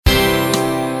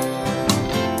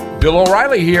Bill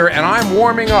O'Reilly here, and I'm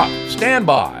warming up. Stand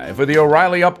by for the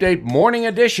O'Reilly Update Morning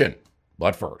Edition.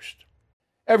 But first,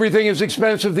 everything is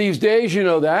expensive these days, you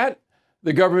know that.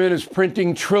 The government is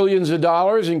printing trillions of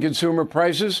dollars and consumer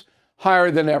prices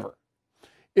higher than ever.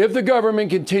 If the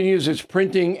government continues its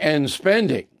printing and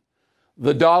spending,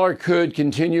 the dollar could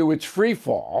continue its free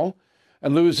fall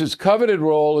and lose its coveted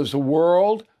role as the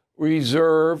world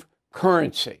reserve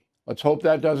currency. Let's hope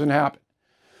that doesn't happen.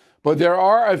 But there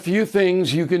are a few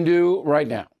things you can do right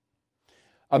now.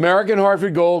 American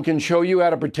Hartford Gold can show you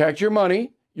how to protect your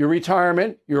money, your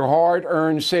retirement, your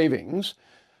hard-earned savings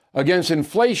against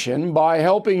inflation by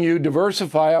helping you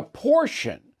diversify a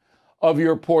portion of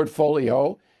your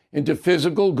portfolio into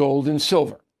physical gold and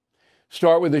silver.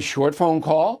 Start with a short phone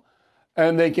call,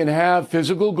 and they can have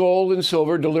physical gold and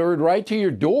silver delivered right to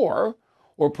your door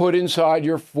or put inside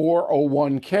your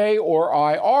 401k or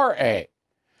IRA.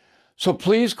 So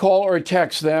please call or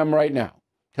text them right now.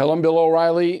 Tell them Bill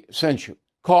O'Reilly sent you.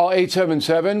 Call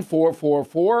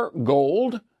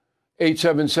 877-444-GOLD,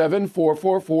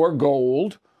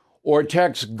 877-444-GOLD, or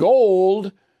text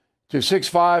GOLD to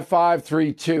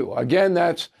 65532. Again,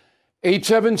 that's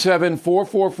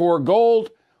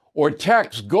 877-444-GOLD, or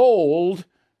text GOLD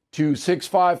to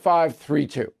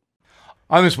 65532.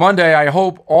 On this Monday, I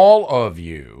hope all of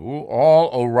you,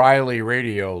 all O'Reilly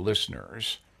Radio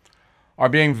listeners, are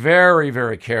being very,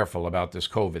 very careful about this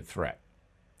COVID threat.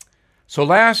 So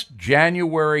last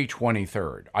January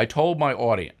 23rd, I told my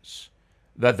audience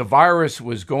that the virus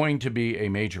was going to be a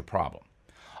major problem.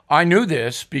 I knew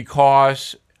this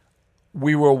because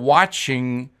we were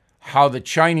watching how the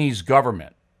Chinese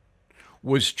government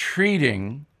was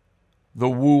treating the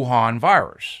Wuhan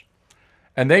virus.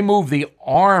 And they moved the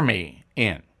army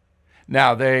in.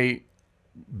 Now, they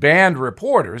banned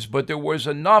reporters, but there was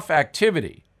enough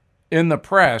activity in the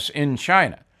press in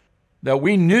China that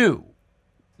we knew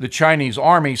the Chinese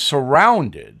army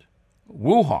surrounded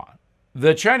Wuhan.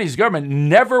 The Chinese government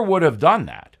never would have done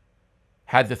that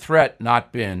had the threat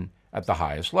not been at the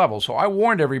highest level. So I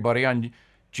warned everybody on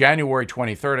January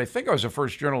 23rd. I think I was the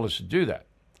first journalist to do that.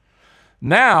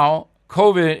 Now,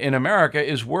 COVID in America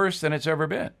is worse than it's ever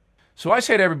been. So I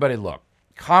say to everybody, look,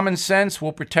 common sense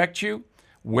will protect you.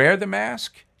 Wear the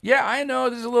mask. Yeah, I know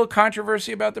there's a little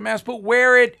controversy about the mask, but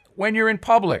wear it when you're in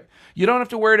public. You don't have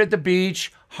to wear it at the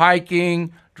beach,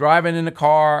 hiking, driving in the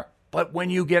car. But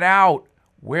when you get out,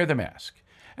 wear the mask.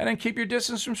 And then keep your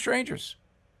distance from strangers.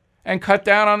 And cut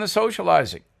down on the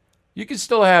socializing. You can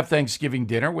still have Thanksgiving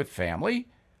dinner with family,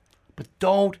 but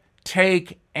don't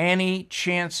take any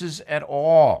chances at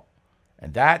all.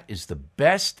 And that is the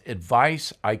best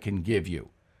advice I can give you.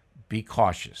 Be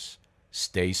cautious.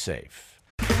 Stay safe.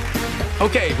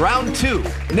 Okay, round two.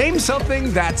 Name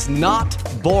something that's not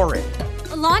boring.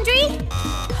 A laundry?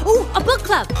 Ooh, a book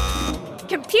club.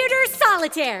 Computer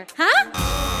solitaire, huh?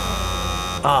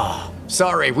 Ah,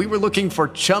 sorry, we were looking for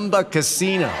Chumba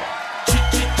Casino.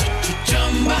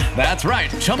 That's right,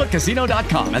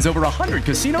 ChumbaCasino.com has over 100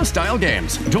 casino-style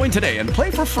games. Join today and play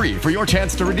for free for your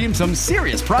chance to redeem some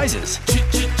serious prizes.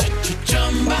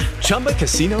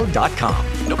 ChumbaCasino.com.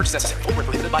 No purchase necessary. Void where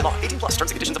prohibited by law. 18 plus. Terms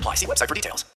and conditions apply. See website for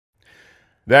details.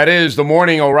 That is the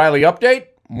Morning O'Reilly Update.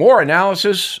 More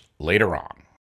analysis later on.